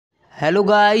Hello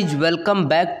guys, welcome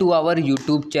back to our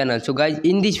YouTube channel. So guys,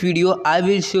 in this video I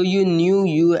will show you new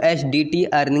USDT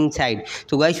earning site.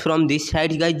 So guys, from this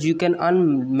site guys you can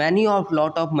earn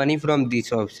lot of money from this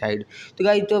website. So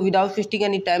guys, without wasting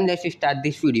any time, let's start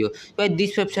this video. So guys,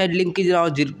 this website link is in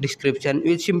our description.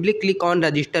 You simply click on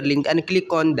register link and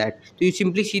click on that. So you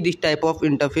simply see this type of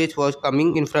interface was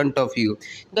coming in front of you.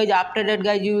 Guys, after that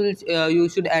guys, you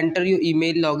should enter your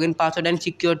email, login password and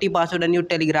security password and your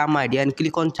Telegram ID and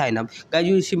click on sign up. Guys,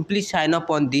 you simply sign up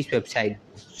on this website.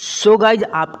 So guys,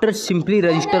 after simply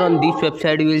register on this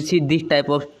website, you will see this type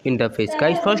of interface.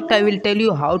 Guys, first I will tell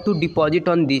you how to deposit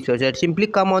on this website. Simply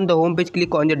come on the home page,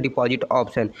 click on the deposit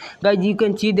option. Guys, you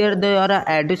can see there are an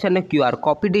address and a QR.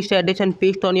 Copy this address and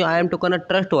paste on your IAM token, a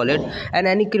trust wallet and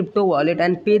any crypto wallet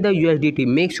and pay the USDT.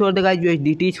 Make sure the guys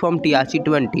USDT is from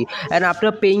TRC20, and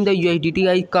after paying the USDT,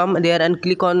 guys come there and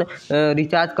click on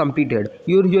recharge completed.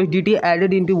 Your USDT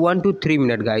added into 1 to 3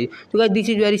 minutes, guys. So guys, this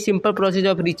is very simple process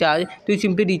of recharge. So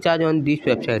simply recharge on this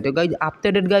website. So guys,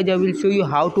 after that guys, I will show you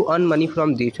how to earn money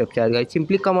from this website. Guys,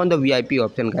 simply come on the VIP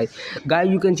option. Guys,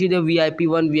 you can see the VIP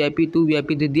 1, VIP 2,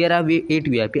 VIP 3. There are 8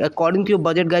 VIP. According to your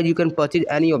budget, guys, you can purchase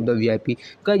any of the VIP.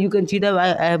 Guys, you can see that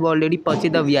I have already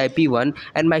purchased the VIP 1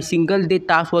 and my single day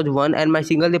task was 1 and my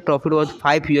single day profit was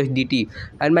 5 USDT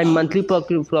and my monthly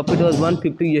profit was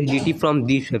 150 USDT from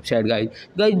this website.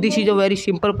 Guys, this is a very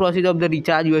simple process of the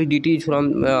recharge USDT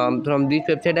from this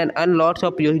website and earn lots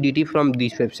of USDT from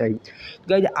this website.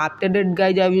 Guys, after that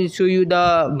guys, I will show you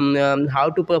the how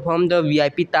to perform the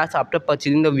VIP task after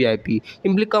purchasing the VIP.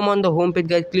 Simply come on the home page,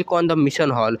 guys, click on the mission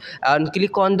hall and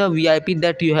click on the VIP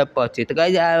that you have purchased.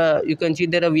 Guys, you can see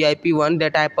there a VIP 1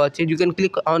 that I purchased. You can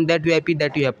click on that VIP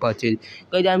that you have purchased.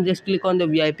 Guys, I'm just click on the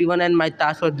VIP 1 and my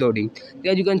task was loading.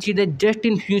 Guys, you can see that just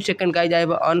in few seconds, guys, I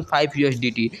have earned 5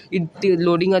 USDT. It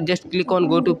loading. I just click on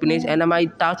go to finish and my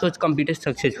task was completed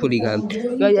successfully, guys.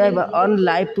 I have earned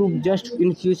live proof just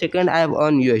in few seconds. I have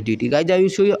earned USDT. Guys, I will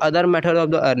show you other method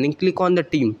of the earning. Click on the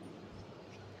team.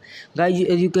 Guys,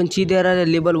 as you can see, there are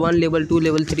level 1, level 2,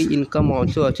 level 3 income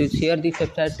also. So share this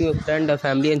website to your friend or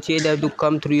family and say them to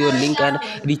come through your link and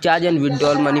recharge and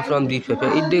withdraw money from this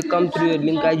website. If they come through your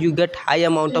link, guys, you get high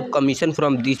amount of commission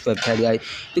from this website, guys.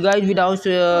 So guys, without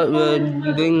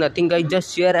doing nothing, guys,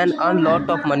 just share and earn lot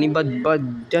of money, but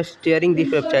just sharing this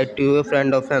website to your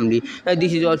friend or family.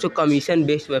 This is also commission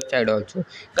based website also.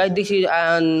 Guys, this is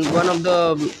one of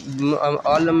the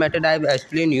all the method I have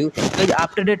explained you. Guys,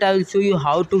 after that I will show you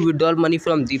how to withdraw money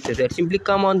from this website. Simply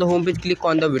come on the home page, click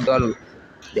on the withdrawal.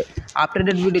 After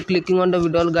that, video clicking on the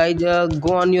withdrawal, guys,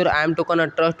 go on your IAM token or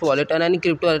trust wallet and any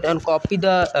crypto wallet and copy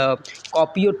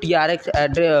your TRX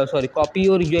address. Copy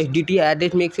your USDT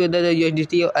address. Make sure that the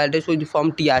USDT address will be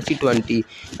from TRC20.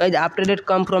 Guys, after that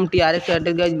come from TRX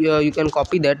address, guys, you can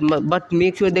copy that, but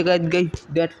make sure that guys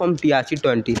that from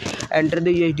TRC20. Enter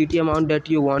the USDT amount that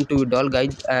you want to withdraw,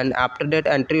 guys, and after that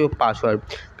enter your password.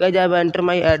 Guys, I have entered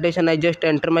my address and I just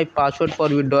enter my password for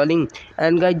withdrawing,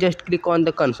 and guys just click on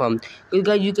the confirm.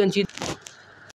 Guys, you can see